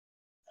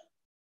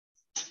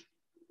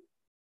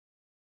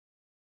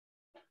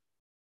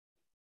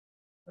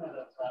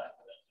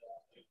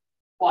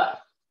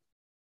What?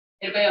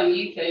 It'll be on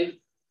YouTube.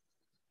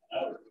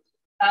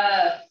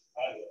 I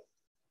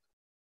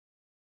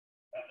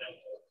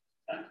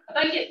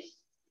think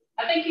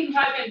you can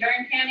type in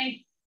Barron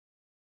County,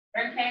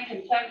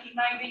 Kentucky,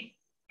 maybe,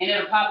 and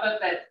it'll pop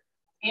up that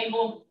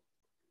emblem.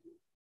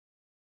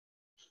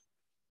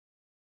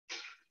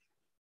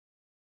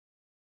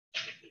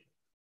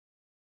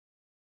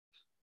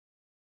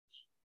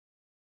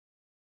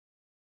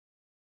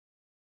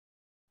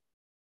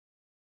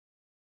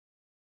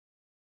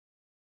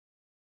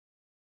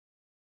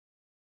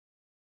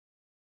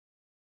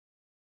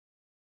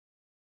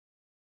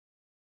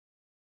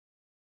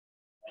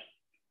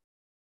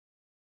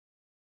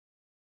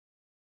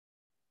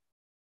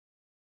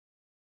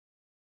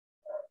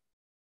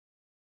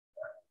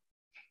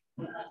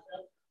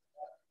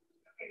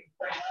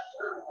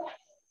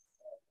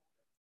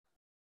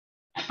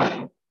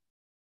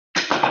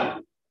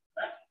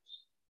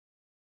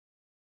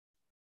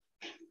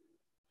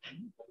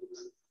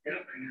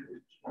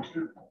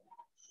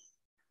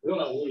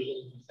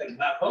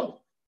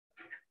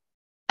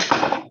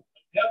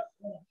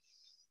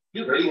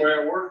 You ready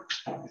where I work?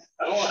 I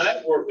don't want to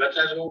have to work. That's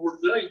how it's going to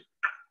work today.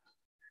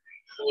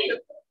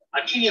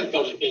 I can't help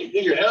because I can't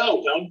figure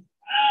hello, Tom.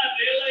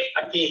 Really?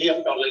 I can't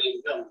help because they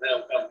didn't come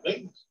to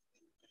me.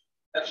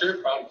 That's their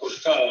problem.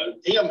 Because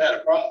Tim had a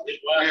problem. His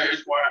wife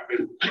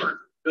been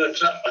doing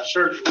something my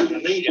surgery with the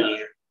knee down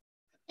here.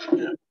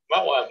 Yeah.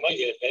 My wife made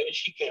that, baby.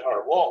 She can't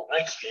hardly walk.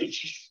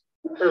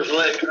 Her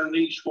leg, her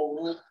knees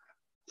swollen.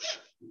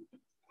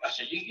 I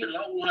said, you get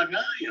along like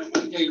I am. I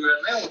can tell you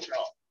right now what's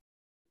wrong.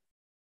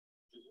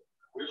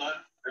 We're live.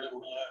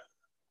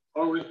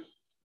 Are we?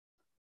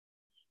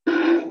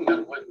 We got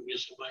to wait to get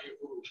somebody here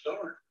before we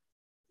start.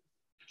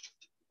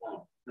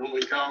 Don't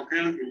we call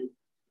Kennedy?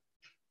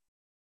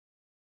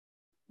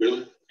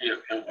 Really? Yeah,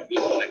 Kennedy.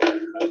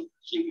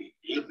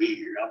 He'll be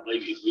here. I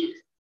believe he'll be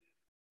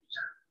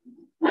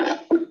here.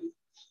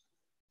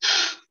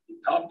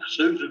 Talk to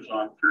Susan, so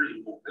I'm sure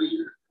he won't be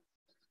here.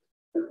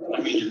 I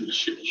mean, the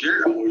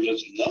sheriff always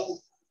lets him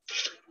know.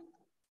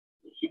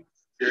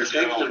 They're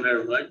texting and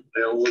everything.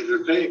 They always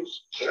their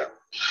text. Yeah.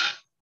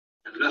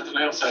 There's nothing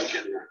else I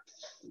can do.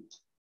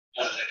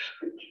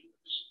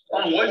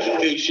 I'm waiting for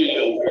KC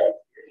over here.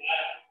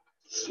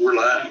 We're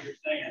live.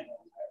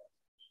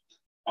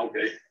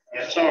 Okay.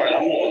 That's all right.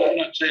 I'm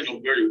not saying no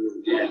dirty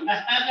words yet.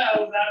 I know,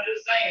 but I'm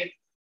just saying.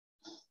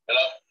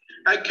 Hello.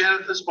 Hey,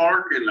 Kenneth, this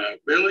Mark and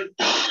Billy.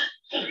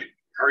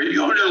 Are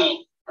you on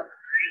your...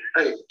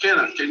 Hey,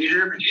 Kenneth, can you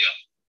hear me?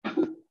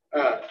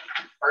 Yeah.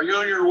 Are you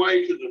on your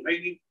way to the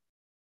meeting?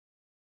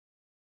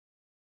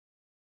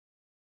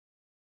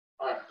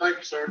 All right, thank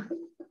you, sir.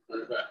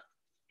 Right back.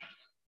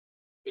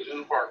 He's in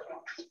the parking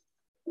lot.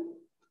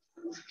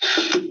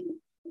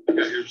 I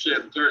got here at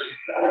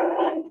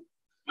 7:30.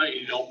 Man,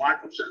 you know,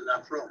 Michael sitting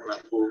down front when I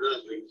pulled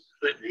up. He's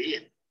fitting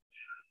in.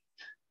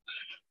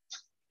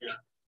 Yeah.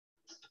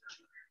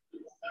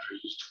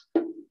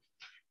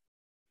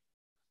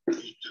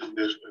 He's doing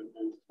this one.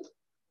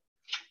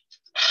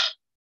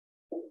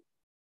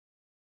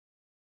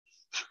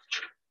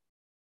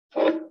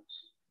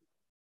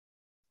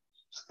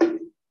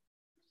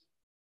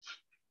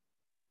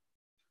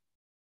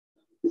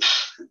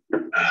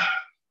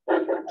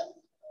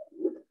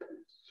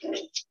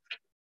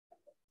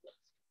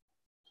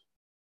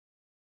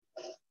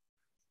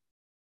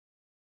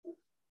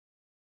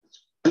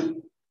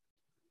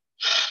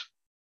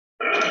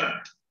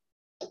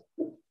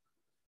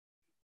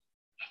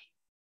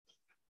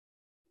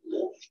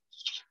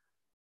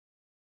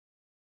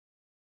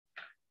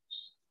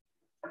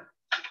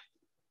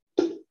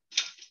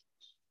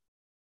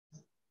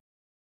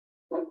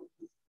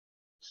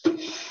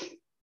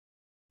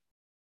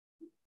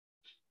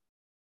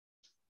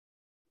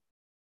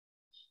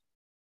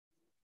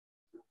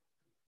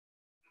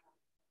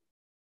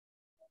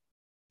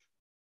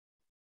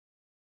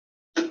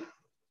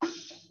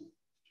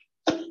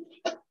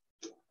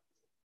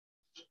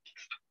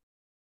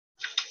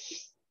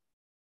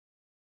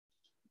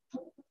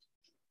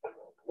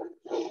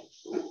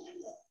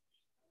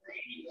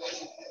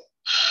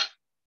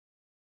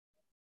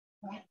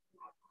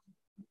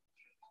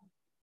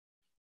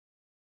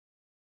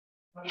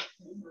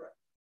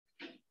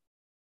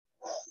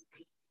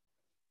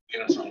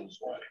 Get us on his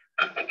way.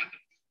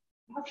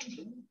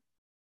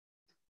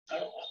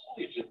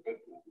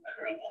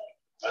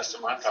 Last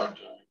time I talked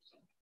to him.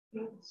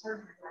 Yeah.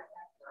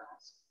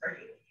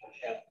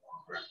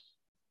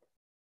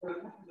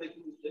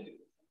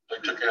 They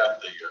took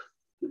out the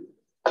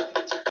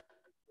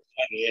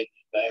head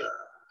bag.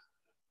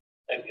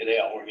 Take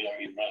it out where you don't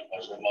get run by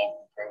some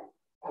remote control.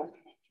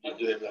 They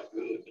do it that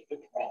good. They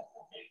took it wrong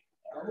for me.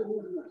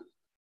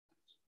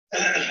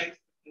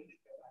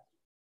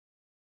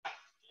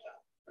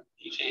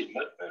 He sees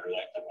much better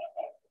like that.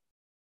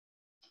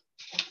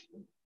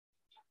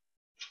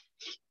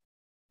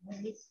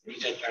 He's in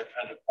there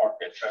trying to park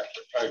that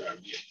tractor trailer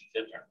and get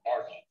in there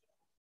parking.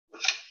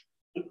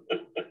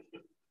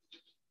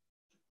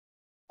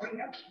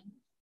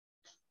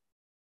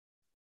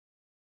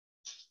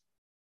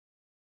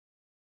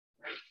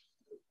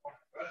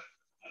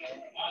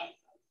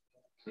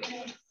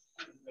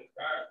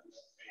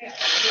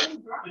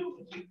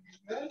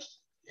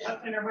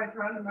 and everybody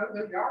trying to mow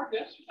their yard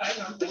yesterday.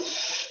 And I'm thinking,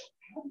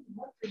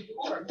 what's the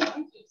door? And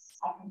I'm just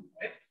talking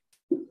quick.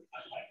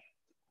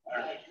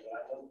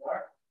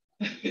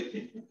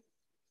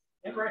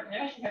 And right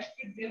now, she has to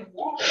get in a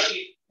water.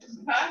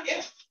 I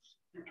guess.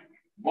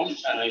 One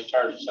time they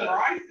started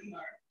setting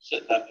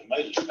up the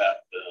measures about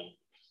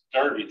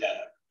Derby time.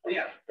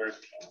 Yeah. Derby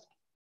time.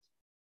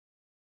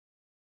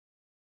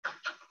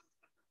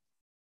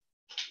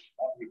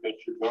 You got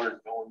your garden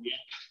going in?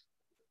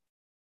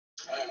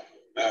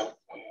 No.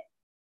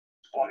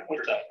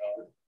 What's that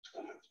garden?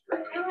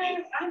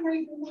 I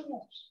made the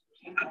rules.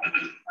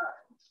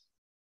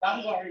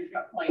 I've already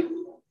got plans.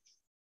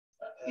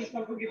 He's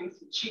going to give me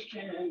some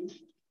chicken.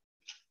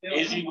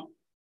 Is he?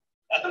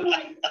 I'm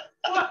like,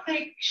 what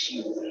makes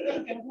you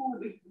think I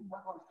want to be from my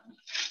home?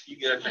 You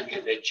got to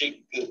get that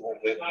chicken good one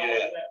with you.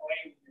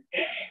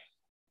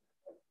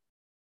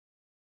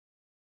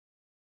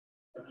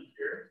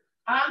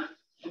 Huh?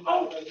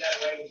 Oh,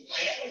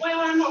 well,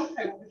 I'm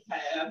okay with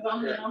tabs.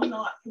 I'm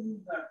not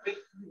in the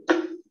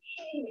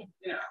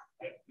yeah.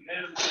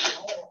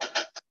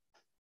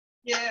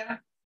 Yeah.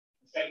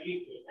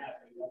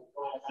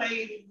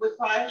 See, with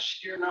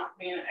last year not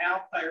being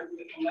out there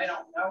with them, they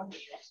don't know me.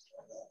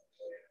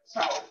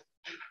 So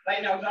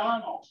they know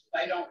Donald.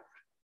 They don't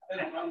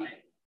know me.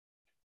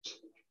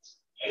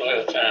 We'll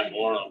have time to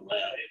learn on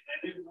that.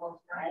 Oh,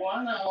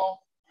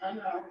 I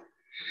know.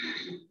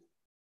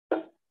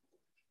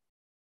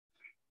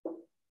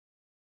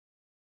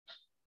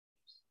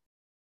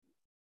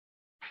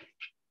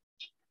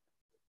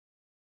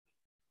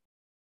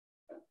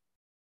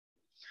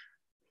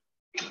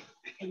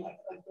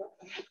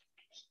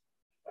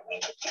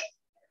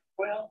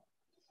 Well,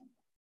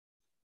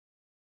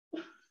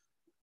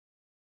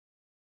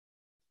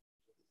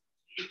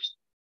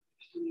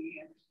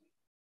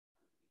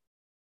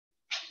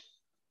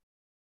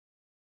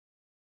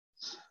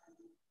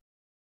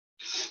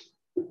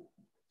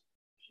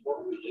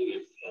 What we do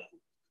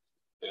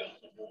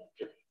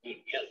we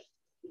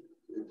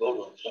vote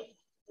on something.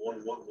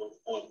 One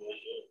point.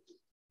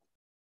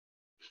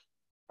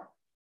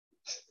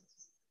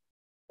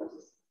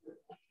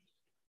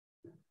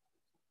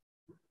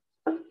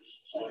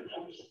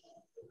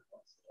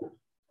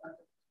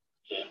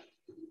 Yeah.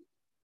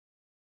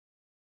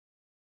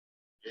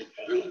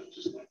 Really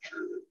just not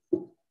sure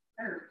that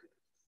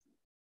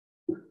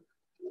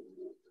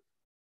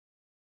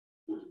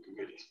the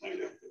committee's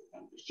made up of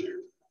members here.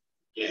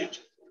 Yeah.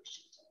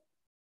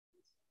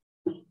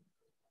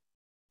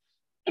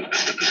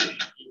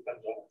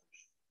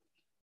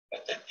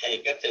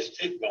 Hey, got this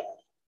tip going.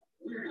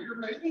 You're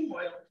moving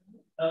well.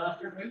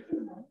 You're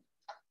moving well.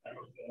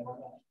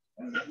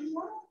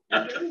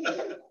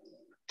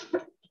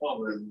 Well,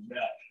 we're in the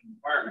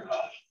parking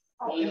lot.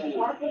 Oh, in the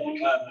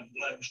parking lot? Climbing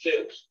 11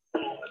 steps.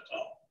 Oh, that's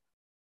all.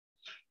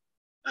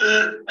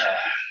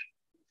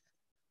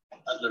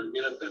 I'd never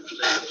get up them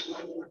steps.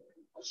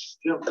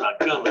 Still not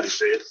coming, he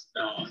says.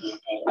 No,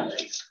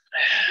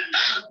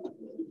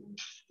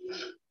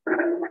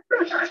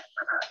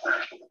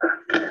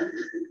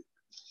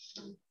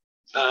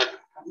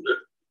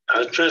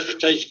 the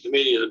Transportation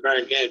Committee of the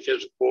Barron County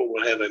Fiscal Court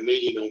will have a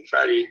meeting on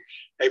Friday,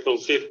 April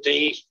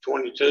 15th,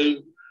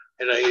 22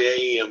 at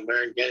 8 a.m.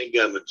 Barron County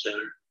Government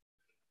Center.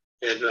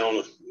 And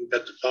we've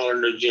got the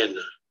following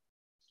agenda.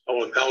 I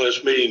want to call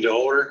this meeting to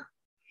order.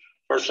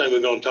 First thing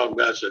we're going to talk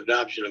about is the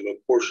adoption of a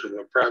portion of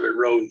a private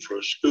road for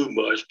a school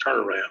bus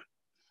turnaround.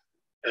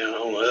 And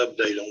I want an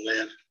update on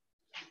that.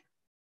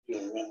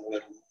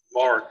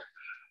 Mark,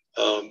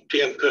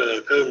 Tim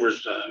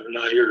Coomer's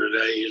not here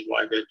today. His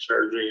wife had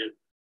surgery, and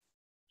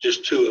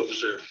just two of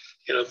us are,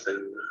 Kenneth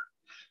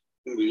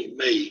and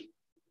me.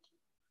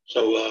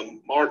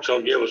 So Mark's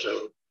going to give us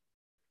an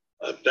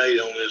update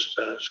on this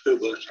school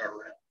bus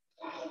turnaround.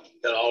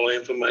 Got all the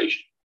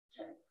information.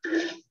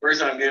 The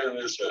reason I'm giving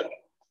this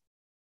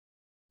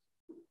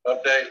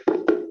update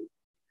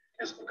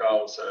is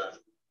because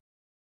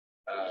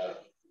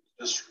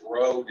this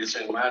road is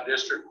in my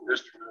district,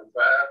 District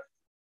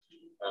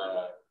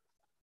 5.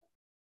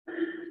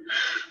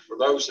 For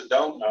those that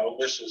don't know,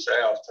 this is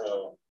out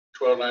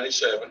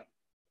 1297.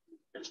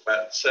 It's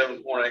about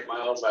 7.8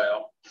 miles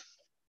out.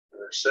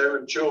 There are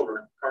 7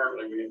 children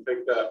currently being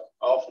picked up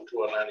off of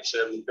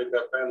 1297, pick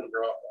up and the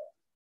drop off.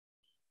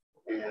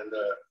 And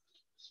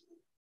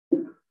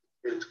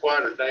it's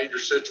quite a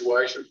dangerous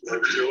situation for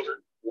those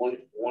children. One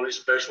is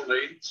special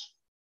needs.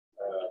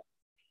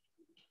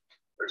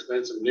 There's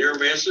been some near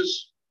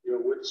misses,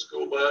 with the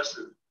school bus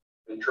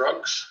and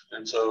trucks.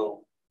 And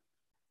so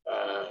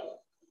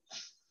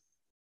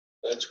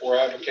that's where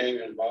I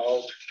became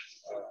involved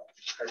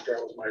after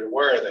I was made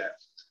aware of that.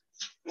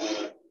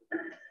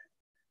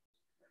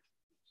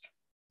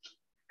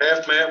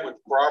 Have met with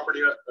the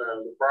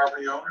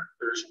property owner.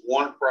 There's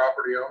one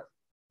property owner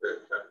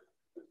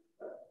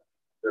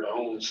that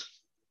owns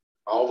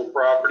all the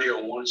property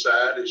on one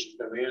side as you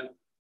come in.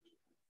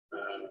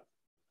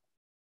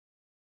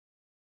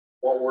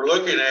 What we're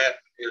looking at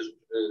is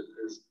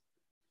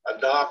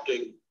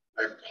adopting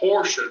a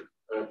portion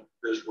of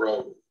this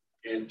road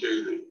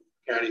into the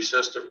county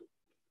system.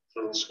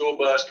 so the school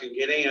bus can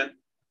get in,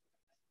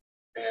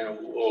 and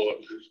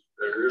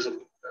there is a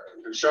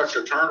construct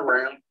a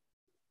turnaround,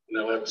 and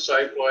they'll have a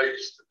safe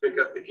place to pick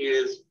up the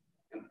kids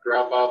and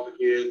drop off the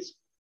kids,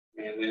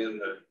 and then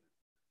the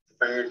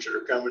parents that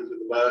are coming to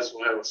the bus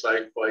will have a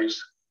safe place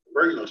to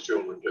bring those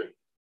children to.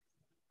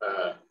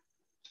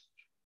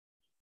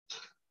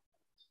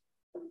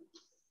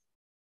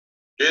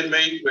 Did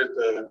meet with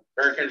the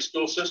Marion County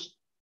school system.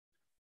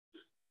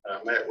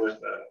 Met with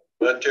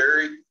Bud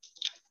Terry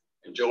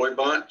and Joey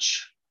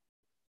Bunch.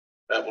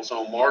 That was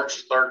on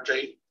March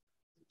 13th.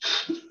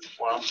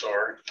 Well, I'm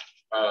sorry.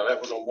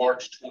 That was on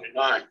March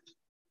 29th.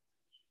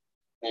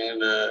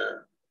 And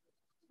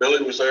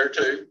Billy was there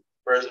too,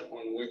 present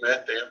when we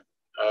met them.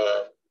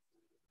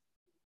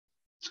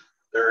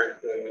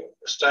 The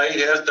state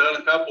has done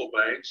a couple of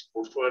things. Of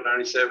course,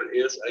 1297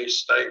 is a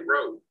state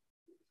road.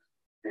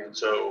 And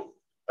so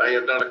they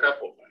have done a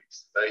couple of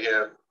things. They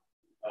have,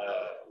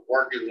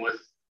 working with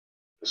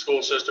the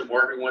school system,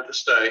 working with the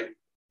state,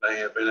 they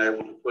have been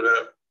able to put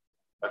up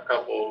a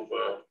couple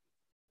of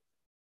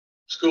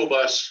school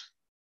bus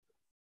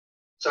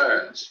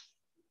signs,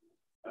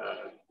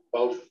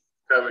 both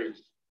coming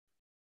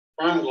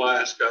from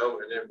Glasgow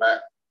and then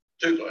back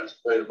to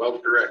Glasgow in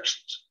both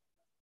directions.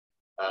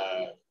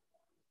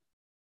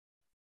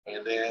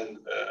 And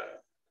then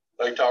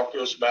they talked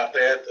to us about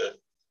that,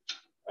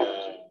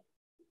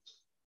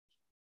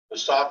 the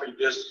stopping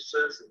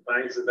distances and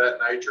things of that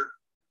nature.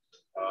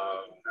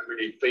 How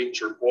many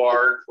feet are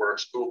required for a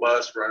school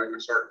bus running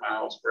a certain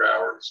miles per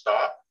hour to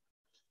stop.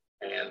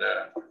 And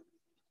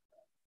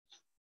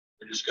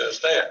we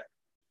discussed that.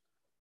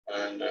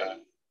 And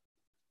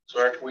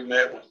so after we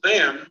met with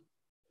them,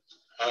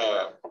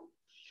 I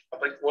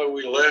think the way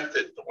we left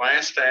it the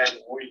last time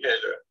we had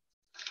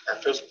our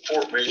fiscal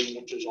court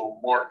meeting, which was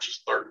on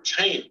March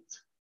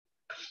 13th,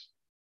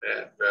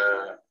 that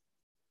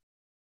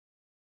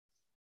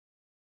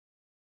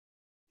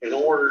in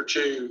order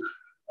to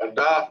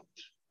adopt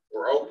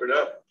or open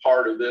up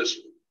part of this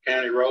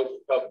county road for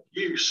public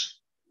use,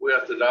 we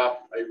have to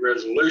adopt a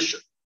resolution.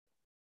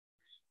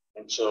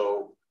 And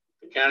so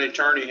the county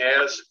attorney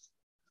has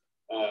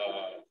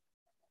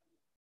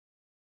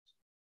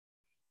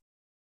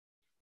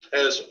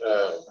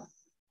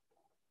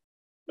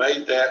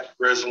made that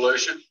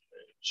resolution.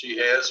 She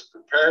has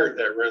prepared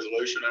that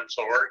resolution, I'm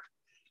sorry.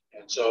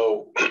 And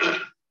so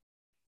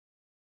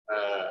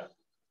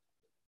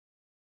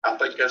I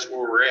think that's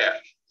where we're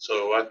at.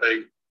 So I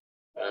think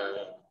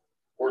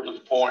we're to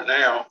the point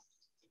now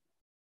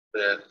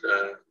that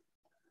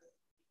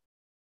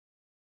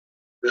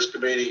this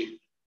committee,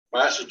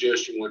 my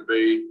suggestion would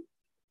be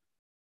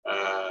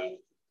that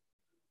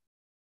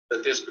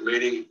this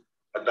committee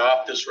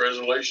adopt this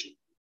resolution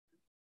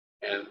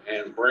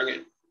and bring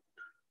it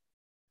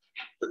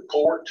to the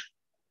court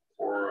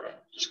for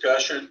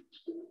discussion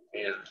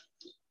and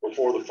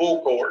before the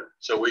full court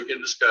so we can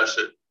discuss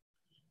it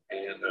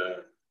and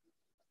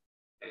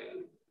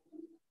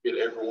get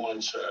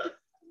everyone's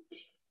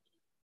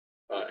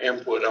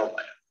input on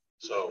that.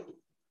 So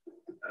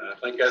I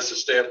think that's the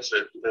steps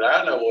that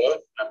I know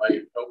of. I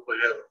may hopefully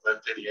haven't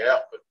left any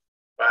out, but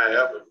if I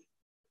have,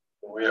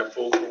 when we have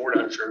full court,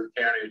 I'm sure the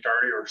county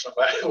attorney or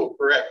somebody will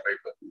correct me,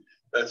 but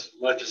that's as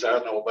much as I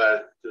know about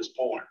it at this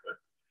point. But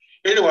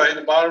anyway,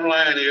 the bottom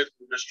line is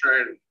we're just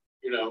trying to,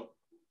 you know,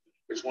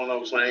 it's one of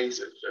those things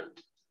that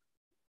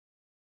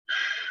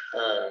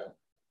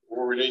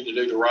where we need to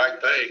do the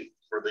right thing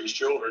for these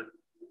children.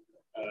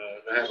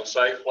 To have a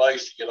safe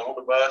place to get on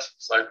the bus,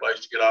 a safe place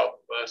to get off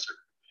the bus.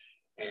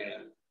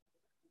 And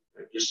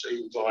it just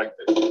seems like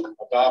that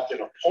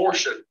adopting a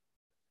portion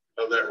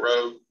of that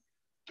road,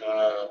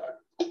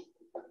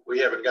 we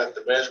haven't got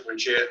the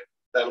measurements yet.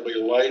 That'll be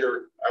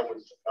later. I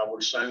would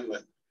assume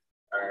that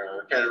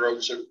our county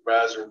road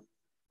supervisor,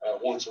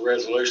 once the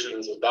resolution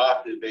is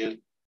adopted, then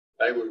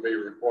they would be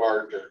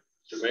required to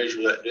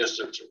measure that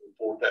distance and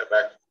report that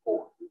back to the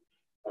court.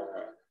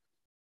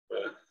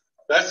 But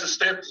that's the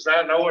steps as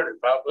I know it.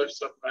 If I left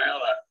something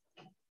out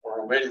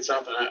or omitted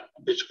something out,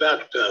 it's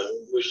about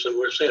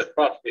we're saying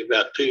approximately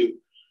about two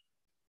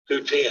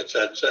tenths,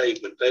 I'd say,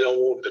 but they don't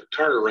want the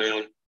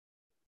turnaround,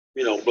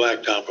 you know,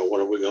 blacktop or what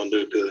are we going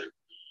to do to it?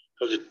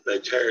 Because they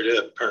tear it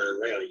up, turn it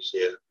around. He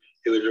said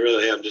it would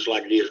really have just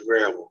like it is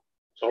gravel.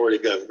 It's already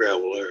got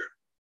gravel there,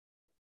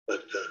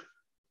 but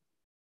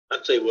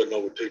I'd say it wasn't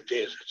over 2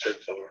 tenths. It's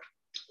that far.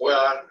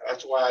 Well,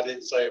 that's why I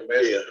didn't say a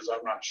measure because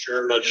I'm not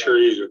sure. I'm not sure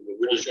either, but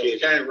we just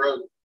can't. County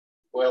road.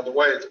 Well, the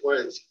way it's,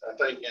 I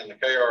think in the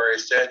KRA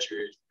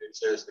statute, it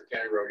says the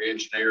county road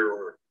engineer,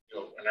 or you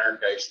know, in our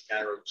case, the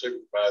county road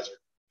supervisor,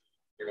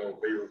 you know,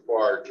 be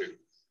required to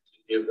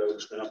give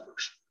those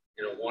numbers.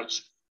 You know,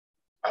 once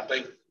I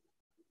think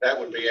that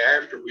would be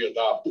after we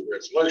adopt the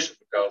resolution,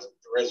 because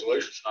if the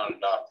resolution is not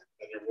adopted,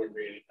 then there wouldn't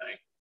be anything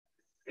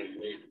you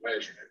need to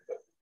measure it.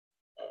 But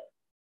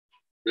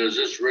does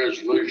this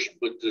resolution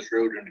put this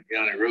road in the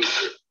county road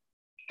system?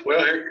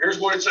 Well, here's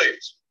what it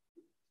says.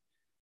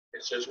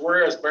 It says,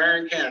 whereas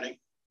Marion County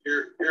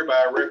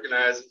hereby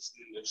recognizes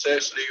the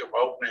necessity of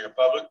opening a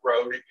public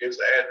road, it gives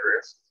the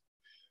address,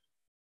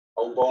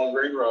 Old Bowling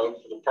Green Road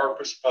for the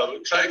purpose of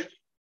public safety.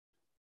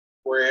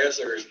 Whereas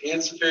there is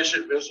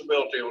insufficient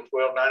visibility on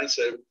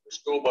 1297 for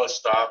school bus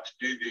stops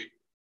due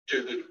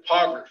to the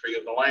topography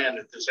of the land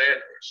at this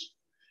address.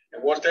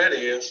 And what that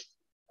is,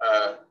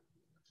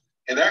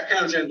 and that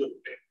comes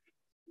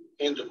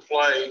into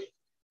play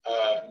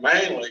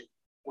mainly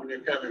when you're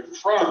coming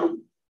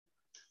from,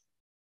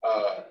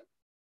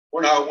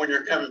 when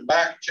you're coming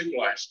back to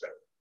Glasgow,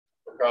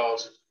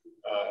 because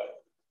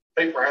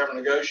people are having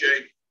to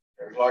negotiate.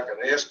 There's like an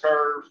S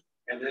curve,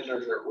 and then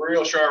there's a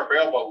real sharp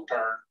elbow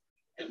turn,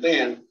 and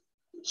then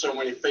so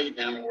many feet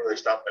down where they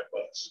stop that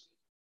bus.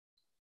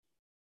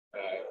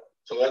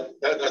 So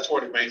that's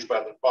what it means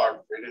by the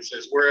topography. And it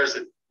says, whereas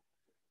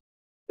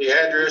the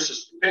address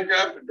is to pick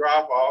up and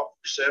drop off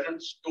for 7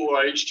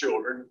 school-age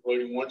children,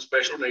 including 1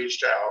 special needs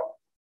child,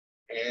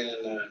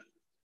 and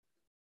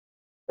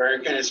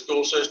Marion County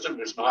school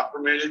system is not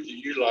permitted to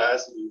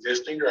utilize the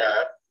existing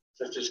drive,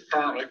 such as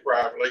currently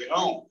privately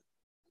owned.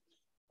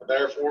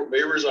 Therefore,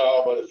 be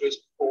resolved by the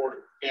Fiscal Court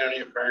of the County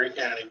of Marion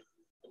County,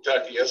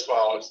 Kentucky, as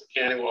follows: the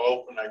county will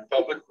open a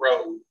public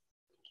road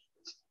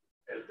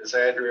at this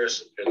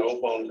address at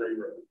Old Bowling Green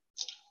Road.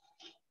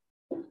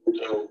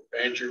 So,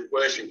 to answer your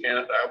question,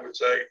 Kenneth, I would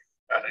say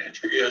I'd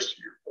answer yes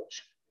to your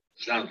question.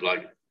 Sounds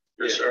like it.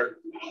 Yes, sir.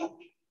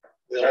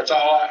 That's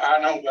all I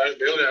know about it,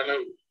 Billy.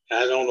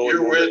 I don't know.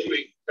 You're with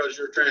me because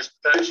you're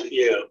transportation.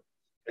 Yeah.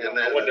 And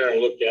I went there and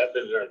looked at it.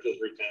 Been there 2 or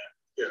 3 times.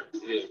 Yeah.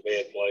 It is a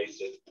bad place.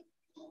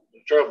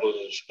 The trouble is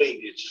the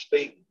speed. It's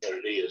speed, but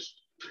it is.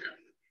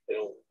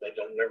 Yeah. They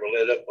don't never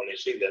let up when they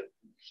see that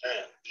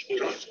sign.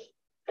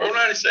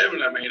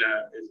 497. I mean,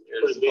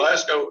 as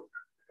Glasgow,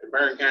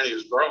 Marion County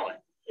is growing.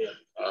 Yeah.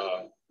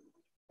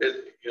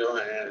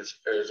 And as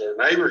our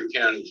neighboring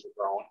counties are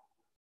growing,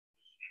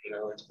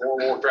 it's more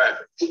and more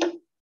traffic.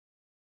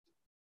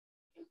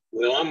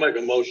 Well, I'll make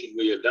a motion.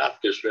 We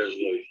adopt this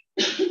resolution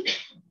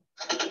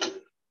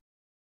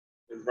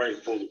and bring it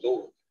before the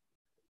court.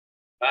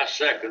 I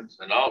second,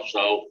 and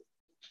also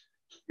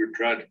you're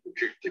trying to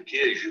protect the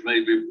kids. You may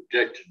be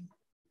protecting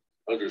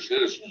other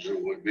citizens who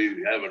would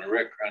be having a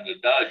wreck trying to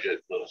dodge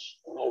that bus.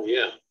 Oh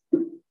yeah.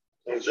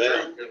 That's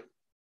true.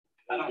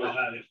 I don't know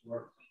how this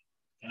works.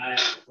 Can I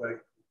ask a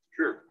question?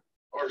 Sure.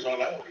 Or as I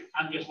know.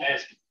 I'm just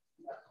asking.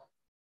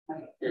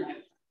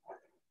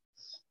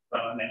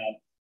 Well, I mean,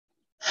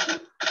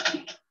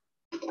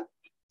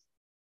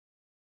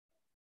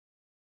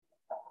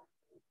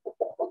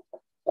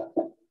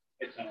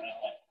 it's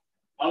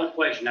only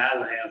question I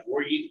would have: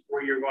 where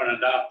you're going to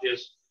adopt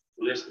this?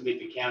 Will this meet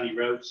the county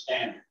road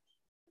standard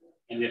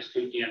in this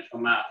 2/10 per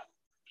mile?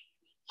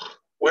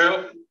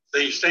 Well,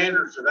 the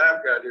standards that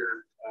I've got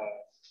here,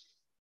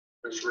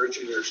 Mr.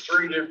 Ritchie, there's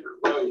 3 different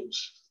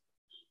roads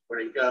when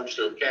it comes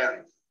to a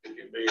county. It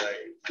can be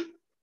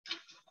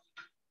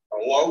a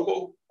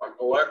local, a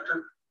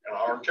collector, and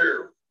an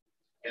arterial.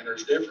 And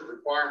there's different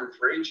requirements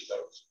for each of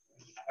those.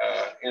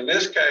 In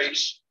this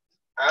case,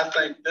 I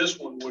think this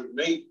one would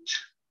meet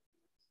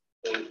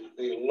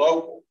the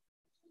local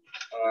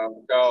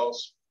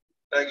because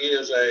that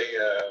gives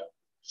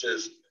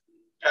says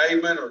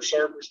pavement or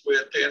surface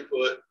width 10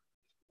 foot.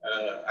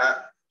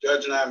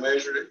 Judge and I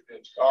measured it.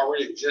 It's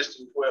already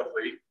existing 12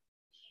 feet.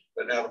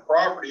 But now the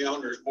property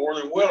owner is more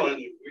than willing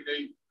if we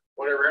need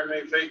how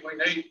many feet we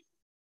need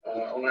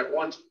on that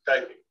one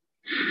taping.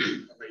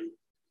 I mean,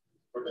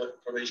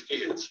 for these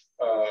kids.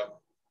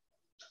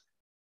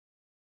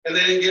 And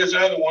then it gives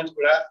other ones,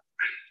 but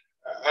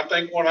I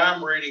think what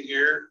I'm reading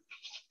here,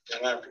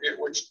 and I forget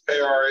which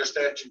KRS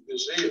statute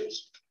this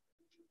is,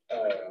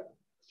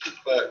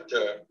 but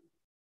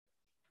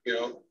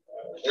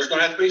there's going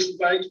to have to be some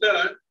things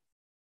done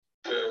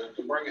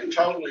to bring it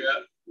totally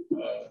up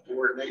to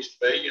where it needs to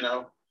be.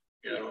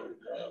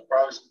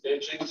 Probably some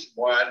ditching, some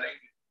widening,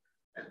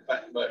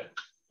 but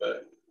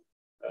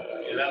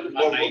that was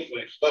my main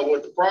question. But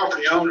with the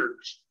property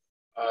owners'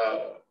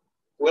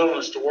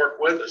 willingness to work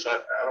with us, I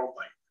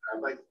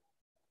think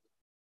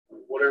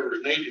whatever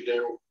is needed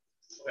there,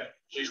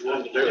 she's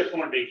willing to do it. I just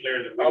want to be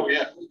clear that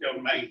we're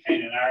still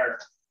maintaining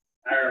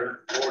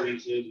our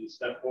ordinances and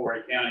stuff for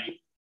our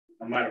county,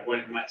 no matter what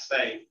it might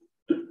say.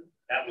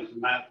 That was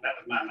my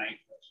main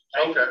question.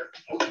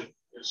 Okay.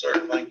 Yes, sir.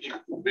 Thank you.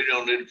 We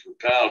don't need for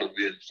tile to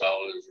be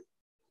installed, is it?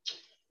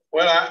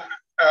 Well,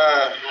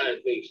 Might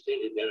have been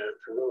extended down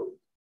the road.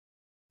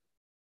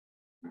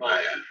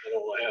 I don't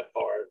know how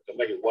far to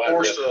make it wide. Of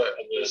course,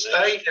 the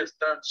state has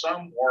done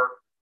some work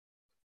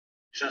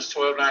since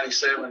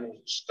 1297 is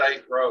a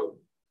state road.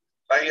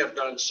 They have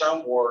done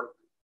some work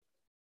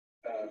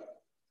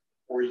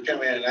where you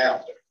come in and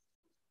out there,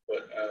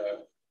 but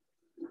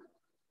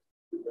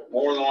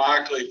more than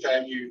likely,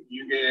 time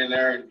you get in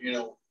there and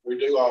we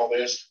do all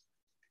this.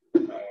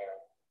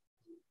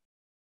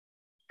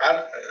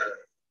 I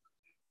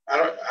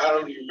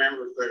don't even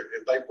remember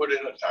if they put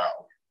in a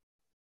tile.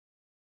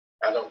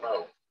 I don't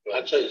know.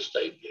 I'd say the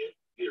state did.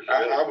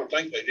 I would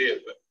think they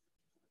did, but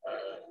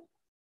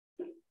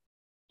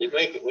we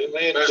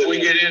may as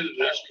we get into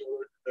this,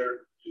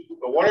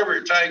 but whatever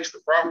it takes, the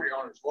property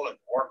owner is willing to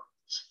work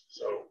with us.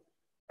 So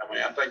I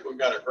mean, I think we've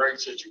got a great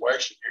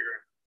situation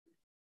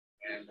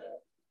here, and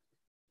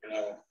you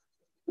know,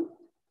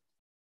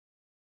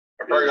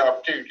 a great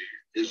opportunity.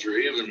 Is there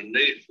even a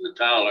need for the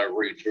tile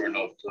where you turn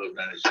off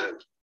 1297?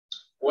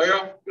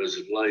 Well, Does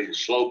it lay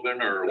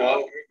sloping or no,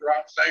 what? it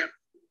drops down.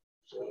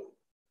 So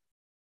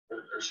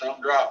there's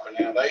some dropping.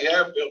 Now they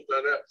have built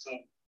that up some.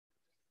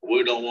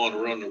 We don't want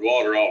to run the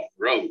water off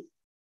the road.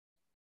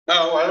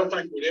 No, I don't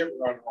think we'd ever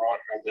run the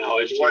water. No,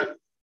 it's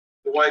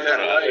the way that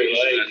lays.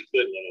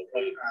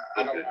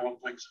 I Okay. don't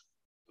think so.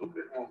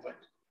 Okay. I don't think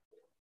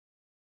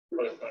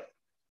so.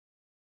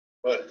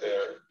 But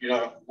you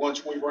know,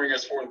 once we bring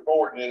this before the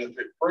court, and then if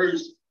it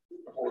proves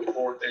before the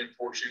court, then of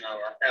course, you know,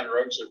 our county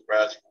road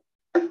supervisor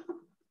will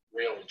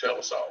be able to tell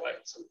us all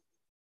that. So.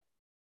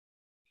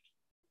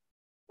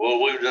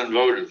 Well, we've done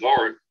voted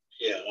for it.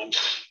 Yeah,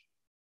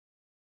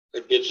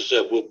 it gets us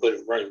up, we'll put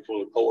it right before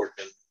the court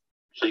and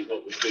see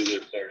what we do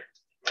with there.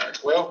 All right,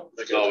 well,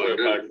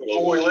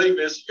 before we leave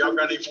this, y'all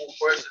got any more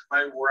questions,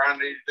 maybe where I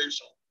need to do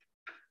some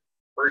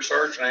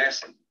research and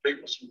ask some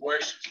people some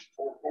questions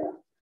before court?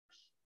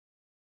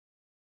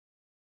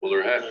 Will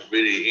there have to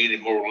be any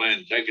more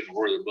land taken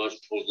where the bus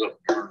pulls up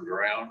and turns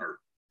around, or?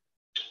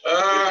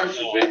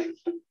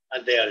 I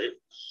doubt it.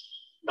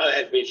 Might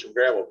have to be some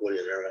gravel put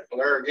in there. Well,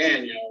 there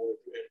again, you know,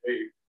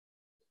 it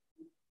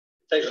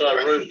Takes a lot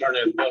of room to turn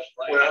that bus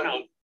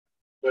around.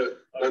 Well,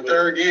 but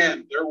there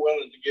again, they're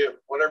willing to give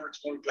whatever it's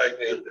going to take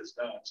to get this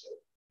done. So,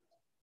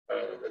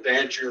 but to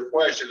answer your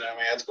question, I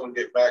mean, that's going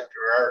to get back to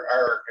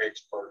our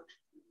experts.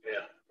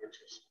 Yeah.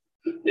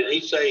 Did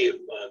he say if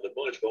the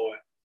bunch boy,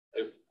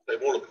 they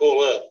want to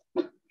pull up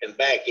and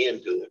back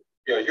into it?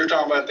 Yeah, you're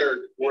talking about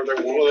where they're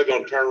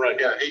going to turn right.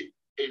 Yeah,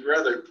 he'd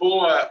rather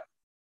pull up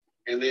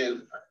and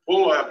then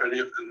pull up, and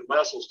if the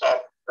bus will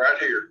stop right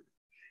here,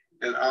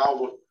 and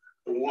all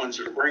the ones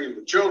that are bringing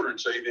the children,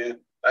 say, then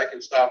they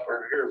can stop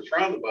right here in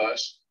front of the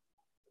bus,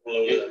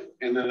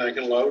 and then they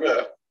can load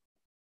up,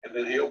 and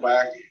then he'll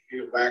back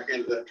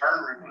into that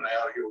turnaround, and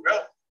out he'll go.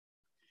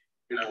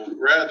 You know,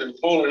 rather than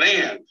pulling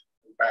in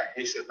back,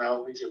 he said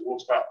no. He said we'll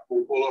stop,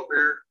 we'll pull up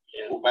here,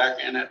 we'll back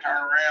in that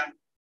turnaround,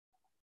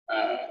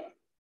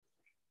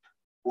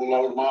 we'll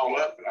load them all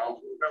up, and off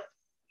we'll go.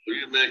 So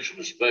you mentioned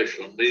a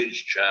special needs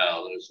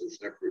child as a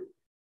separate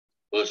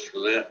bus for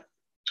that.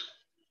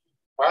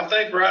 Well, I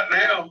think right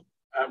now,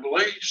 I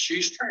believe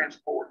she's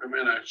transporting them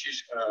in a, I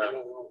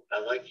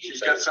think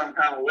she's got some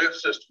kind of lift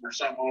system or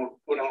something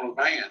put on a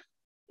van.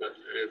 But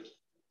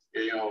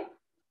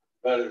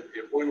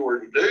if we were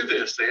to do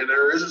this, then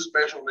there is a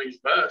special needs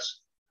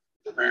bus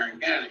for Marion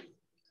County.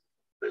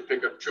 They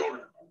pick up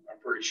children, I'm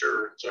pretty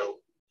sure.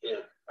 So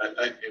yeah, I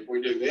think if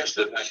we do this,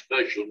 then that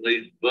special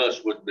needs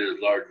bus wouldn't be as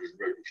large as a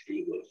regular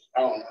school bus.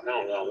 Oh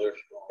no,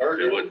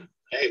 it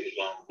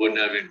wouldn't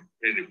have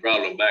any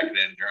problem backing in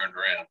and turning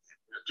around.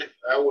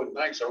 I wouldn't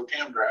think so.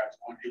 Cam drives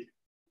one.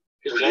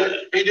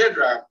 He did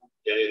drive one.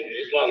 Yeah,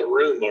 there's a lot of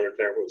room over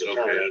there with the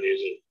turnaround,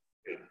 is it?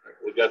 Yeah.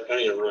 We got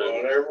plenty of room.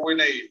 Whatever we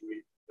need.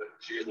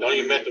 Don't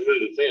even have to move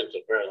the fence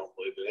up there, I don't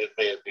believe, but that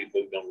may have to be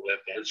moved on the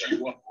left hand side.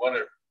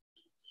 Whatever.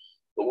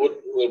 But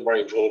we'll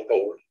bring full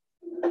forward.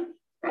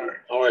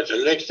 All right, so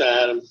the next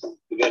item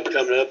we got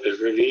coming up is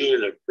review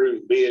and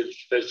approve bids,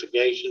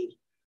 specifications,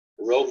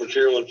 road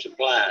material and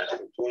supplies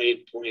for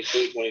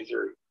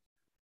 2022-23.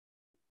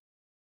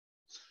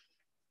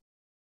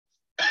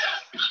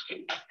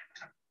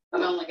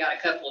 I've only got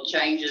a couple of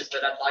changes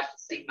that I'd like to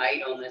see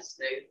made on this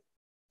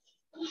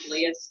new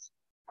list.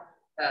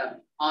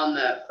 On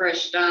the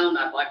fresh stone,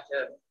 I'd like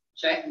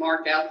to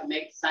mark out the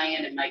mixed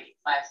sand and make it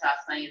class I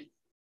sand.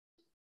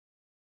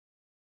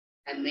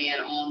 And then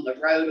on the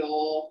road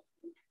oil,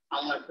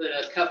 I'm going to put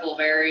a couple of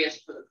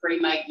areas for the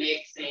pre-made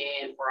mix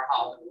and for a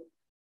Hollywood.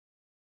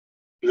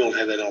 You don't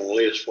have that on the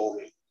list for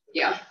me?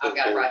 Yeah, I've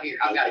got it right here.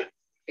 I've got it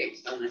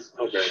fixed on this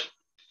one. Okay.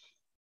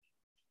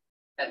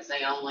 That's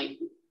the only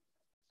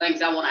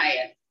things I want to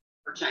add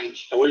for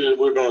change. And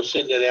we're going to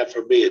send that out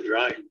for bids,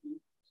 right?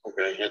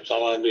 Okay, that's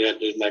all I do. I have to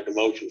do is make a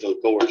motion for the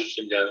court to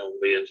send that on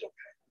bids.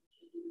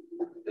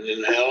 Okay. And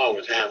then how long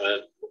is time?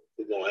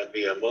 We're going to have to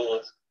be a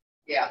month.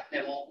 Yeah,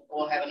 then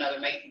we'll have another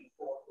meeting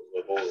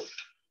before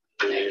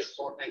next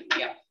court meeting.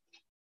 Yeah.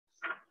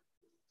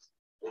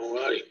 All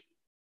righty.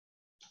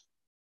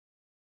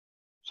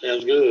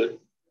 Sounds good.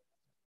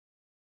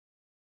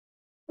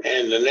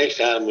 And the next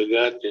item we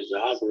got is the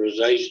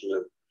authorization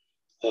of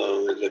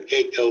the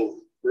Cato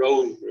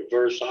Road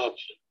reverse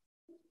auction.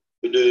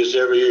 We do this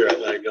every year, I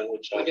think, don't we?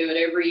 We do it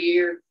every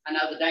year. I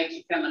know the dates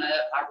are coming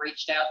up. I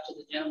reached out to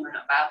the gentleman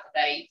about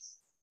the dates.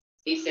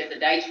 He said the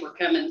dates were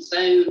coming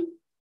soon,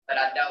 but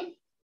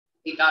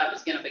he thought it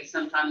was going to be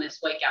sometime this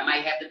week. I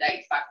may have the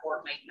dates by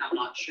court meeting. I'm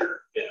not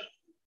sure. Yeah,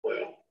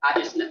 well. I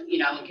just, in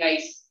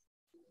case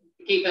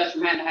to keep us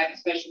from having to have a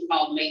special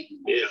called meeting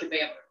to be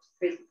able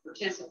to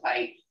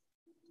participate,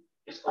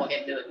 just go ahead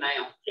and do it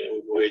now. Yeah,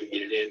 we'll go ahead and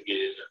get it in, get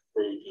it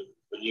approved,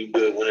 but you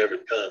can do it whenever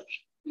it comes.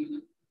 Mm-hmm.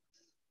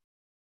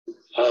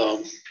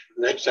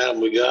 Next item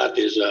we got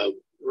is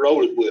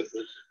road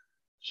equipment.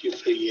 She'll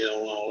fill you in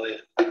on all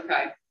that.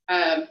 Okay.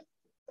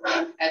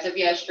 As of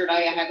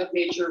yesterday, I have a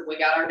picture. We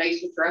got our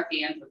diesel truck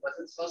in. We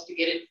wasn't supposed to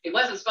get it. It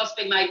wasn't supposed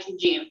to be made to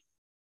Jim.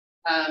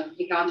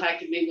 He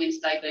contacted me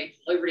Wednesday. They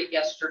delivered it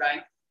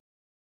yesterday.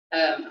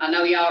 I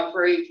know y'all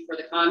approved for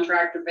the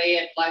contractor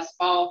bid last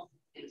fall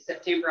in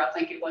September, I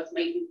think it was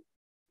meeting.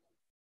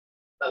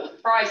 But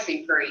with price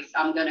increase,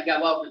 I'm going to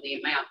go over the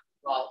amount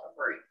y'all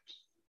approved.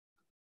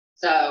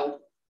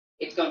 So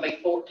it's going to be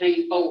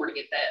 $14,400 to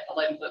get that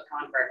 11-foot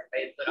contractor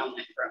bed put on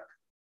that truck.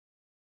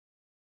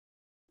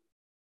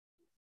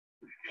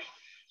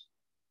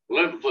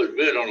 11-foot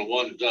bed on a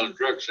 1-ton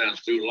truck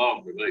sounds too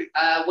long to me.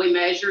 We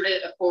measured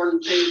it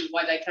according to the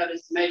way they told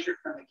us to measure it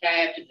from the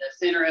cab to the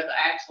center of the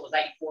axle was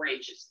 84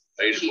 inches.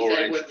 84 she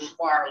said inches. it would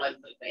require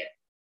 11-foot bed.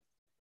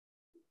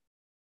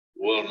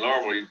 Well,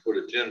 normally you put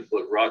a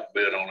 10-foot rock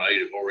bed on an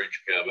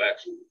 84-inch cab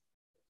axle.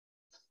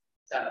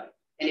 So,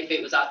 and if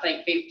it was, I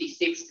think,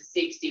 56 to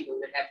 60, we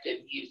would have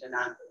to use a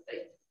 9-foot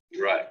bed.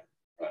 Right.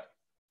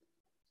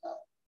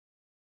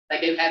 They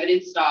do have it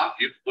in stock.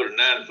 You can put a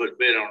 9-foot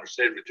bed on a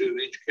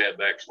 72-inch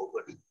cab axle,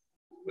 but I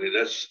mean,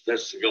 that's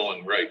the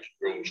going rate,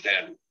 going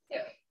standard.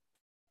 Yeah.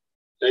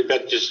 They've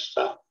got just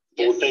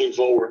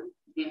 14,400.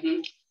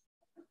 Mm-hmm.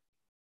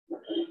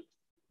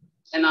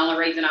 And the only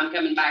reason I'm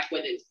coming back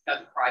with it is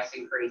because of price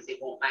increase.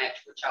 It won't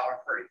match what y'all are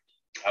approved.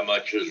 How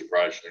much is the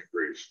price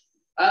increase?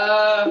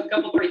 A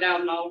couple,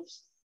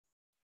 $3,000.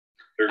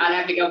 I'd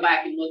have to go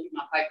back and look at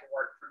my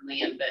paperwork from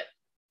then,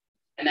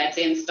 and that's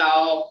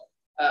installed.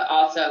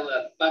 Also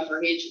a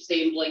bumper hitch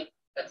assembly.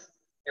 That's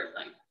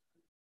everything.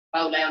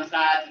 Fold down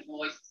sides and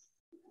hoists.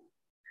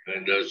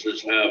 And does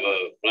this have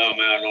a plow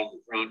mount on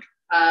the front?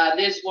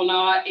 This will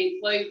not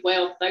include,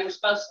 well, they were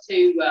supposed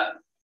to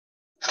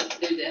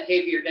do the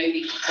heavier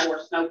duty for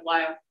snow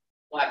plow.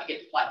 We'll have to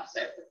get the plow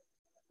separate.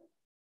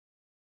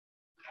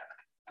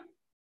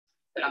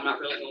 But I'm not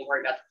really going to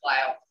worry about the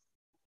plow.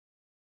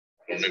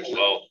 Next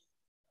fall.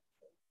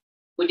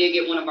 We did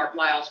get one of our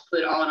plows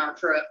put on our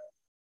truck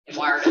and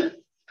wired up.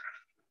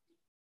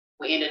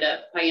 We ended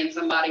up paying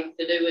somebody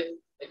to do it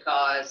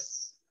or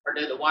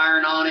do the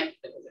wiring on it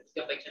because it's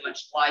going to be too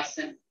much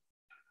splicing.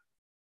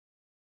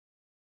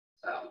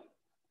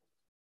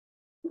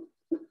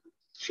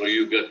 So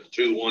you've got the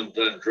 2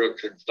 1-ton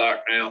trucks in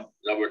stock now?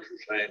 Is that what you're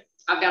saying?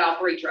 I've got all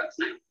 3 trucks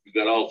now. You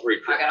got all 3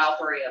 trucks? I got all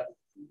 3 of them.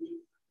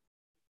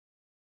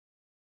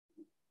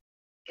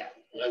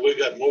 Now we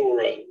got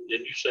more, then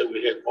you said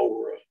we had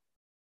more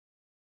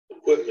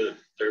equipment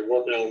they're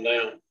working on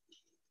now.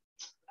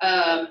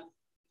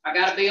 I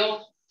got a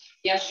bill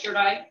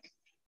yesterday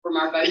from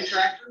our boom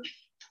tractor.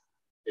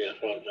 Yeah,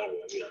 that's what I'm talking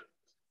about, yeah.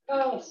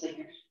 Oh, let's see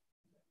here.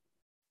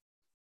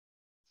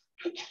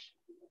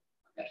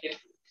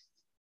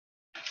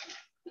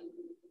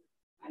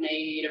 I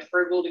need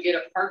approval to get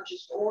a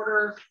purchase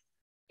order.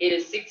 It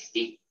is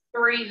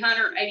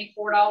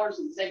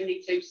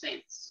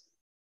 $6,384.72.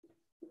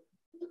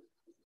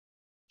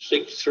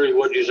 63,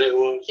 what did you say it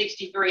was?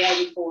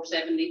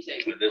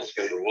 $6,384.72. And this is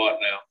for what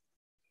now?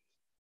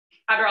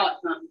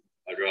 Hydraulic pump.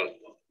 Hydraulic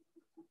pump.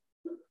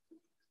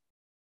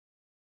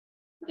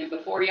 And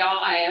before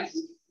y'all ask,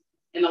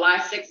 in the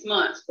last 6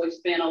 months, we've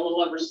spent a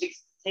little over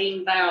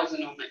 $16,000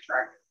 on that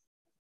tractor.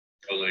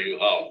 Oh, there you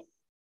haul.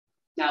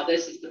 Now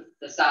this is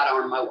the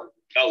sidearm mower.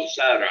 Oh, the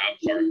sidearm, I'm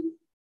sorry.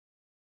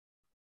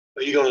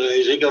 Are you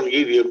is he gonna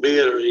give you a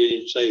bid, or did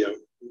he say a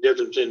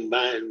difference in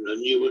buying a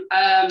new one?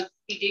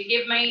 He did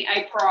give me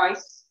a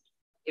price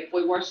if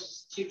we were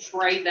to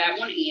trade that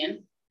one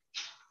in.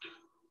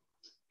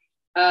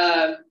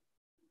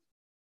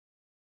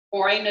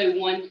 For a new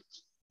one,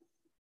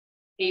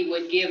 he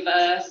would give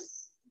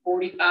us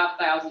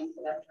 $45,000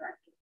 for that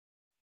tractor.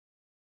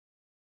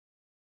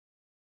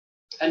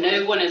 A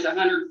new one is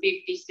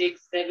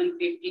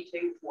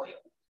 $156,752.12.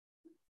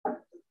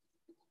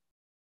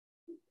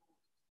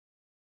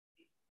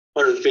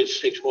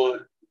 156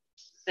 what?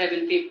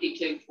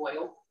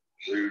 $752.12.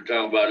 So you're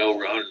talking about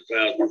over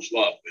 100,000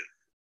 swap bid.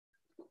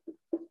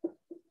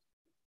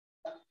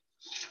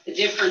 The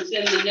difference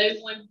in the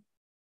new one,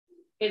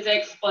 his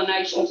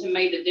explanation to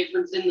me, the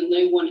difference in the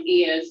new one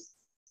is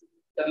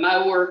the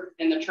mower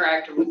and the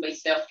tractor will be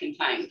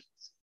self-contained.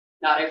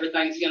 Not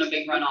everything's going to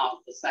be run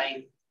off the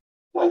same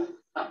pumps.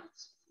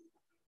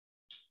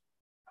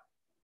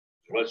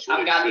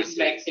 I've got the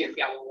specs here if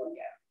y'all want to look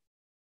at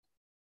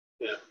it.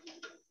 Yeah.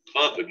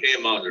 Pump that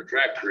came on the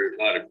tractor is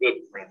not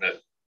equipped for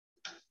that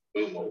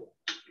boom mower.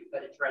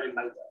 But it's running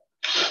both of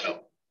them. I know.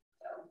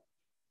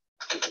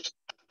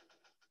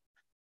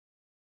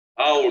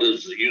 How old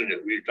is the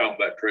unit we were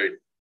talking about trading?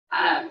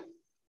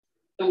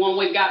 The one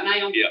we've got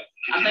now? Yeah.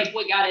 I think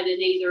we got it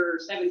in either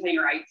 17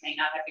 or 18.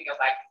 I'd have to go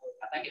back and look.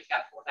 I think it's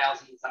got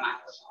 4,000 and some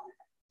hours on it.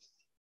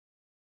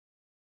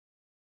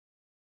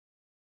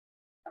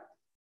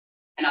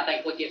 And I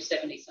think we'll give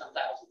 70-some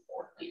thousand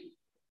for it.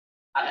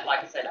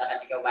 Like I said, I'd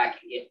have to go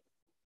back and get.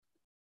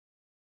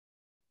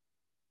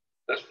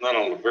 That's not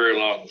on a very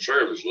long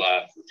service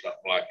life or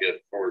something like that,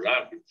 as far as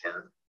I'm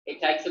concerned. It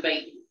takes a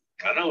beating.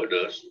 I know it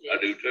does. I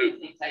do too.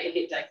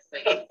 It takes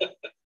a beating.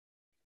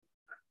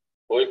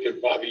 Well, you could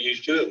probably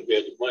use 2 of them to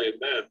get the money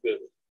back, but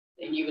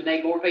and you would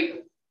need more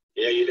people.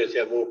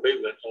 unless you have more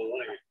people that's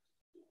online.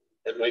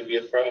 That may be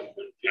a problem.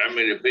 How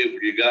many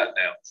people you got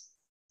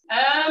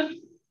now?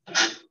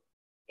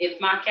 If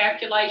my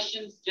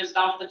calculations just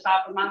off the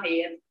top of my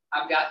head,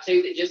 I've got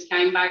 2 that just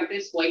came back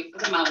this week for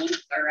the mowing.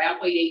 They're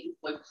out weed eating.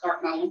 We will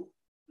start mowing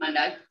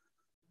Monday.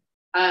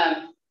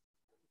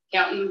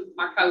 Counting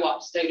my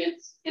co-op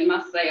students and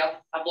myself,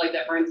 I believe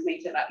that brings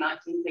me to about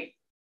 19 people.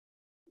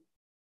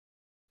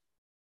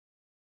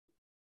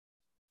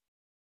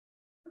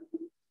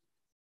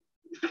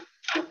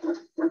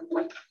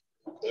 Well,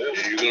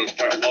 You're gonna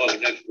start mowing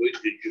next week,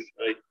 did you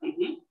say?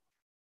 Mm-hmm.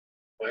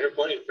 well,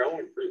 everybody's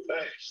growing pretty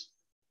fast.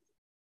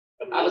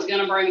 I was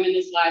gonna bring them in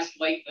this last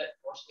week, but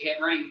of course we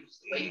had rain this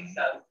week,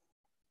 so.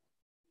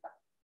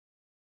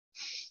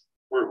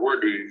 Where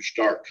do you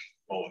start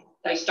mowing?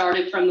 They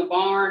started from the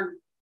barn.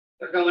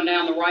 They're going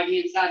down the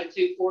right-hand side of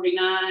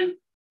 249,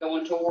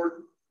 going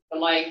toward the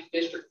lake,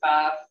 District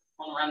 5,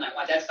 on around that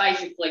way. That's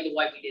basically the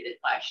way we did it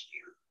last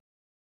year.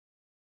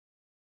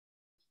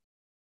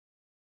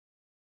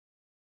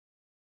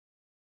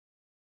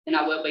 And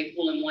I will be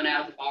pulling one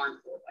out of the barn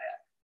for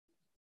that,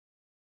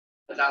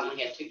 because I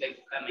only had 2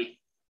 people come in.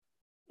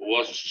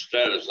 What's the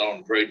status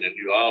on trading a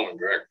New Holland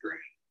tractor?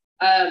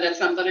 That's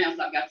something else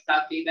I've got to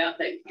talk to you about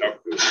too.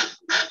 Talk to us.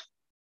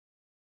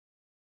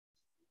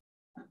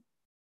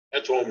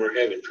 That's one we're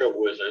having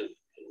trouble with. And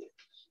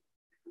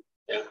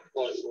yeah,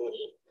 what was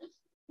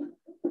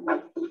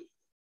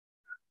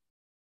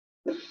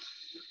it?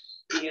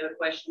 Any other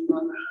questions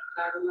on the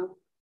tire removal?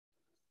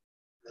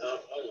 No,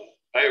 I don't.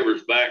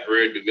 Paver's back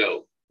ready to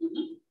go.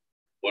 Mm-hmm.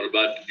 What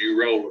about the new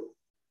roller?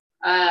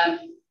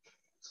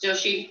 Still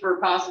shooting for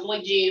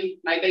possibly June,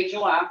 maybe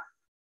July.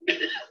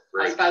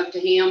 I spoke to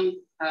him.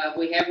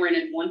 We have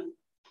rented one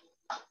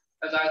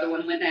because our other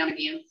one went down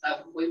again.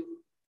 So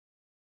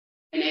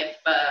and if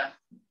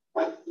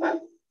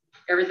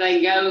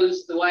everything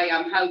goes the way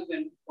I'm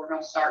hoping, we're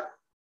going to start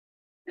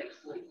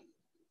next week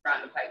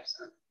trying to pave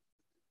some.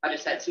 I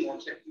just had some more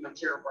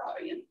material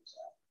brought in. So.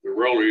 The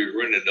roller you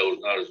rented though is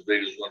not as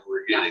big as one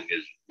we're getting, is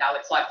it? No,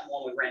 it's like the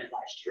one we rented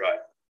last year. Right.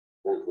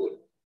 4 foot.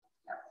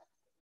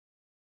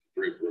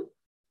 3 foot.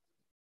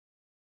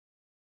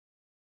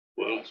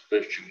 Well, that's the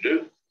best you can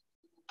do.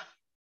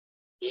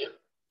 Yeah.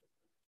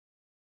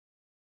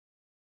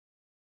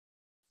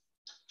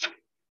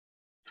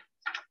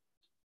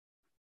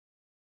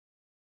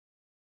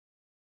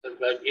 What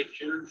about get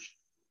yours?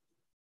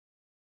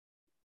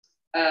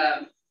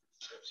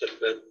 Except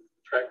that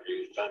tractor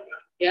you was talking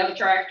about. Yeah, the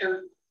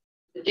tractor.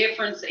 The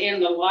difference in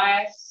the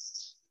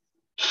last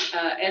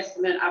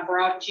estimate I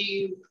brought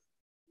you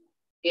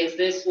is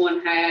this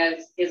one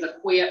is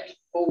equipped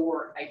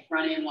for a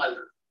front end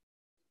loader.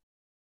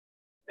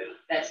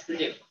 That's the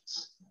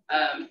difference.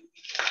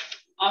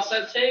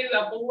 Also too,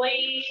 I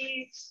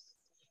believe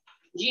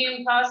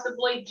June,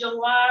 possibly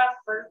July,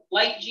 for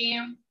late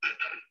June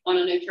on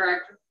a new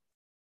tractor.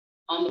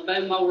 On the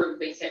boom mower, it would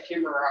be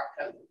September or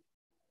October.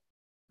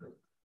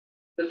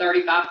 The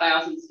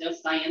 35,000 still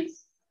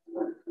stands.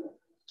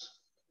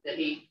 That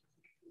he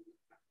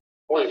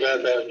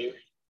 45,000.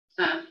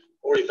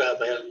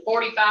 45,000.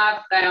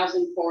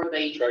 45,000 for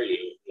Trade.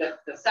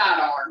 the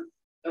sidearm.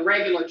 The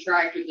regular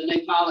tractor, the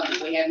New Holland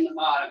that we have in the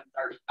bottom,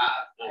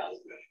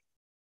 35,000.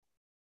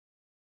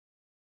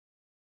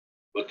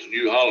 But the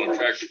New Holland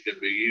tractor can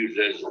be used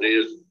as it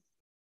is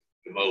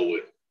to mow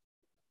with.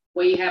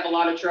 We have a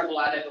lot of trouble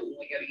out of it when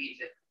we go to use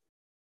it.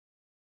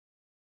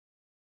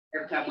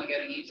 Every time we go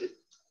to use it,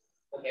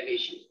 we have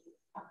issues.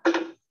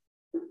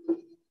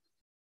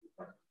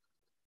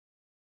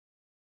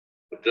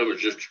 But that was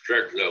just a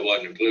tractor that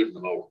wasn't including the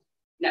mower.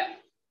 No,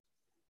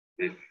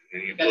 And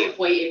you because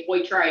pull, if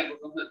we trade, we're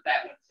gonna hook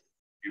that one.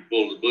 you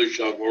pull the bush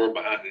hog mower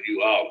behind the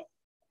New Holland.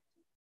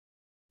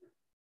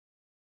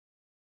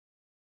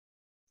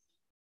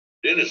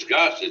 Dennis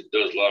Gossett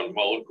does a lot of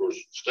mowing, of course,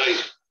 in the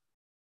state.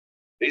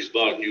 He's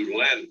bought a new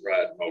land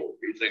pride mower.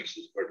 He thinks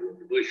it's better than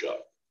the bush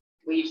hog.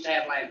 We used to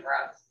have land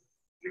price.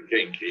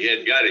 He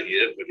hadn't got it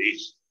yet, but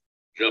he's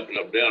jumping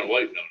up down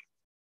waiting on it.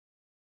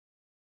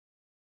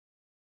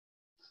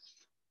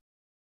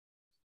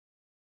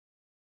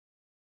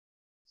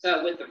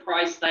 So with the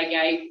price they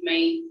gave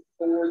me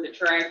for the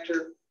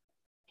tractor,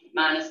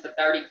 minus the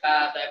 35,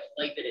 that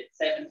would leave it at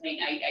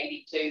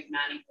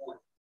 17,882.91.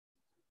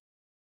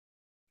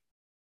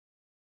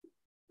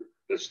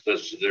 That's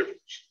the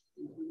difference.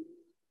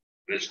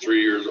 It's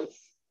 3 years old,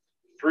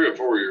 3 or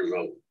 4 years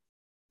old.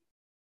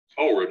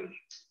 Already.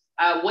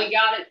 We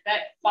got it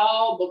that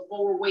fall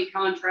before we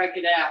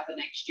contracted out the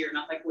next year, and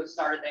I think we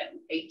started that in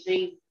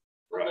 18,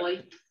 Right. I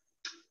believe.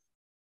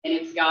 And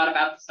it's got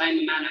about the same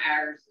amount of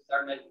hours as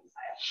our new ones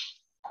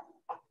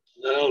have.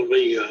 That'll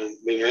be,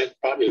 that's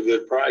probably a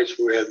good price.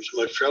 We're having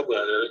so much trouble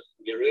out of it.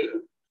 Get rid of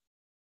it.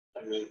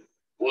 I mean,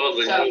 Well,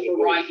 they So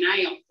for right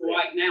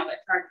now,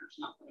 that tractor's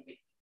not going to be.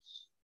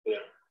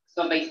 Yeah. It's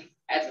going to be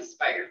as a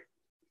spare.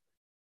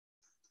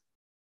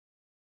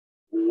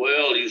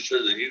 Well, you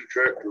said the new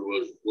tractor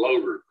was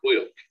loader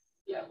equipped.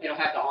 Yeah, it'll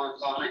have the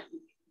arms on it.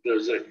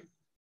 Does it?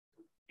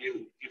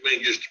 You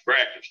mean just the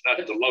brackets, not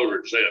the loader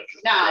itself?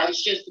 No,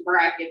 it's just the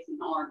brackets and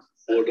the arms.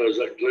 Well, does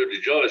that include the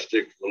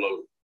joystick for the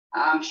loader?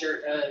 I'm sure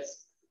it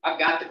does. I've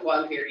got the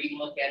quote here. You can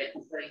look at it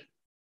and see.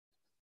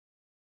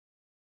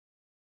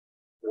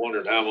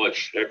 Wondered how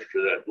much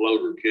extra that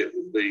loader kit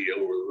would be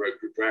over the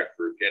regular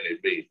tractor. Can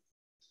it be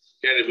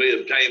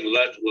obtained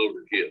without the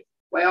loader kit?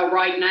 Well,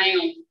 right now,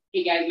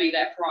 he gave me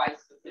that price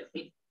because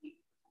he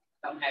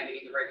don't have any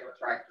of the regular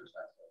tractors.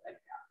 That's what they've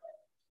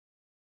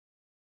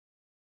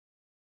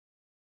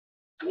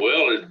got.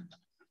 Well,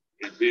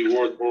 it'd be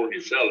worth more when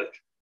you sell it.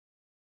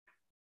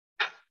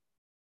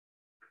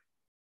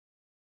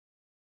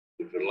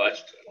 If it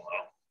lasts that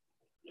long.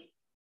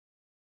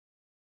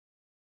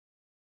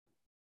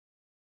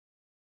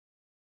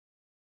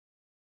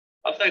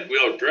 I think we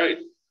ought to trade.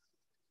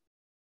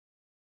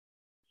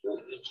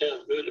 It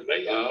sounds good to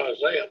me.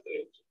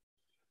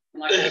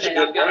 Like I said,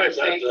 I've got the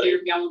specs here.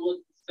 If y'all look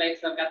at the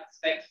specs, I've got the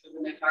specs for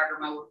the new Tiger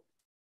mower.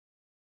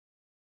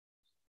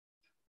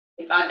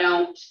 If I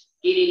don't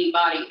get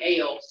anybody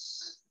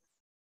else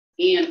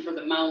in for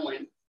the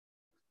mowing,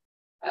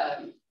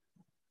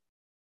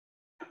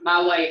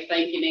 my way of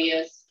thinking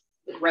is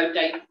to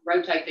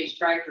rotate these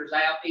tractors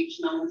out each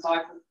mowing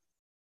cycle.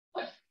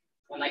 Like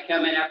when they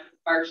come in after the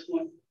first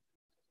one,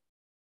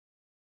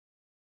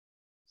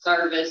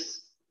 service,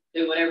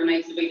 do whatever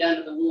needs to be done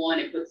to the one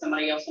and put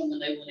somebody else on the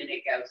new one and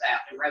it goes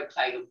out and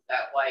rotate them.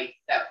 That way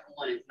that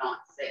one is not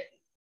sitting.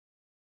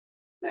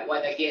 That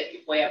way they get,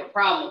 if we have a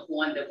problem with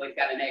one, then we've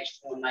got an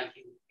extra one they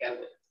can go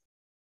with.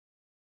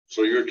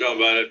 So you're talking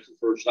about it the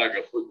first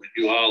cycle, putting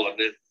the new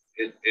Holland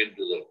into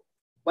the.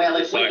 Well,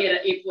 if we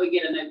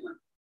get a new one.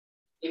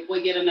 If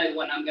we get a new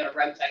one, I'm gonna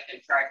rotate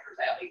them tractors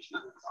out each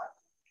month.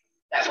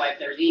 That way if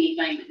there's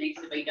anything that needs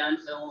to be done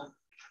to them,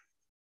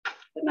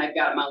 then they've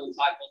got a mowing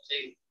cycle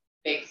to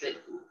fix it.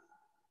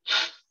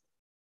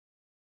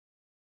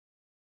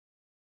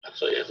 I'd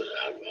say I'm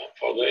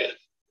for that.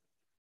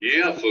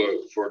 Yeah,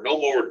 for no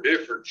more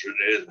difference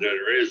than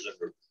there is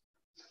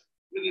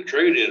in the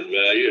trade-in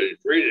value, the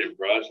trade-in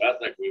price, I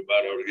think we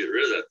might ought to get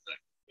rid of that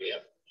thing. Yeah,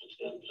 that's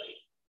what I'm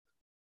saying.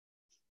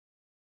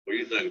 What do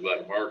you think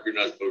about it, Mark? You're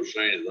not supposed to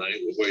say anything,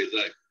 but what do you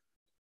think?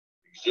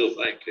 You still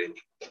think, can't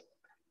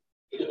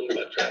you? You know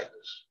about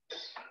tractors.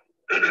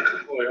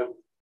 Well,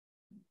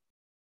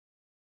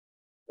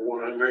 the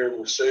one I'm hearing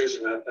with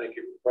Susan, I think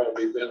it would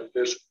probably be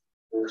beneficial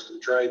for us to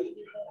trade the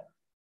new home.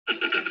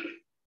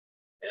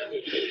 Yeah,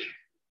 me too.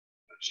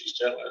 She's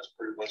telling us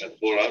pretty much. That's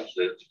what I've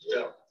said.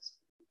 Yeah.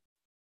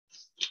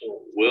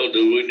 So, Well,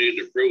 do we need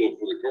approval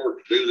for the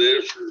court to do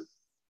this, or?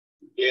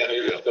 yeah,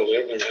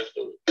 everything has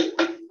to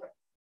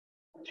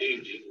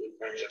Tuesday. We'll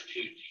bring it up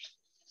Tuesday.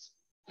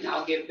 And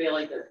I'll give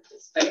Billy the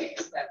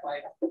specs that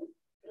way.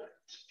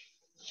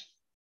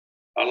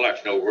 I'd like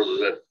to know whether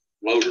that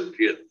loader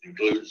kit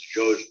includes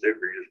joystick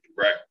or just the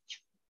brackets.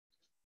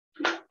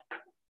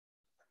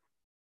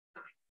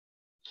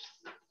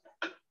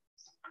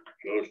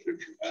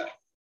 Joysticks are back.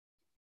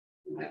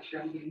 Make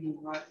sure I'm getting the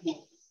right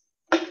one.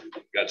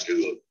 Got two of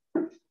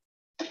them.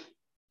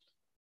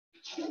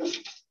 Let's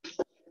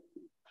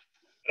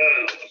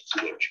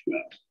see what you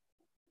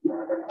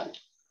got.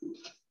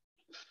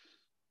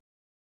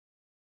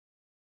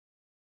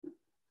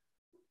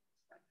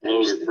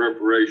 Loader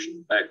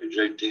preparation package,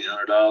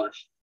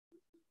 $1,800.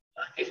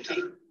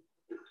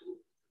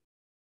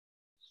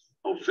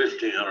 Oh,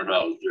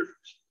 $1,500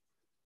 difference.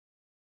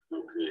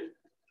 Okay.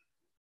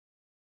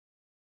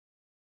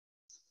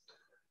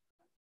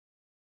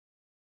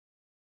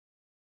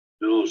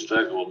 Dual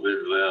stackable mid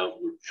valve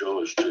with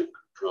joystick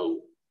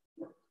control.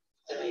 Does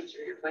that answer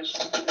your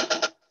question?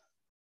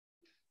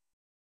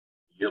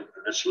 Yep,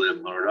 and that's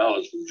 $1,100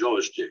 for the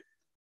joystick.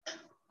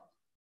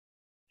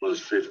 Plus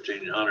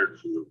 $1,500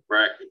 for the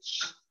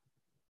brackets.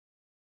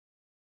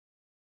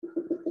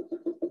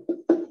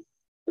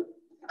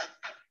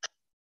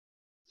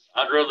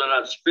 I'd rather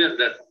not spend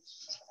that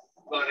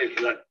money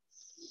for that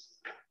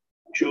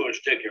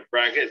joystick and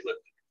bracket, but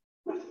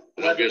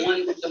Well,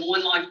 the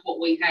one like what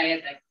we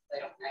had, they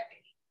don't have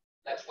any.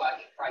 That's why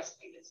he priced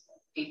me this one.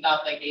 He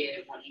thought they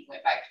did when he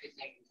went back to his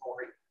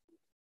inventory.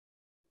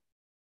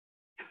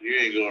 you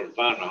ain't going to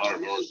find a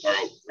 100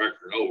 horsepower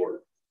tractor nowhere.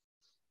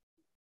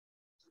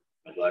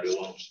 Nobody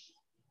wants.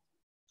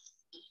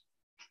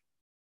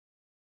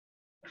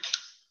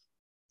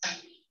 Is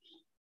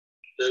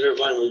that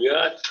everything we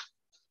got?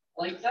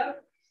 I think so.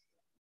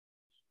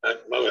 I'd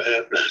rather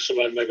have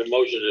somebody make a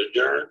motion to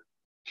adjourn.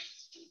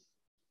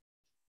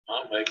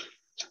 I'll make it.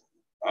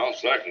 I'll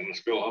second.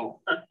 Let's go home.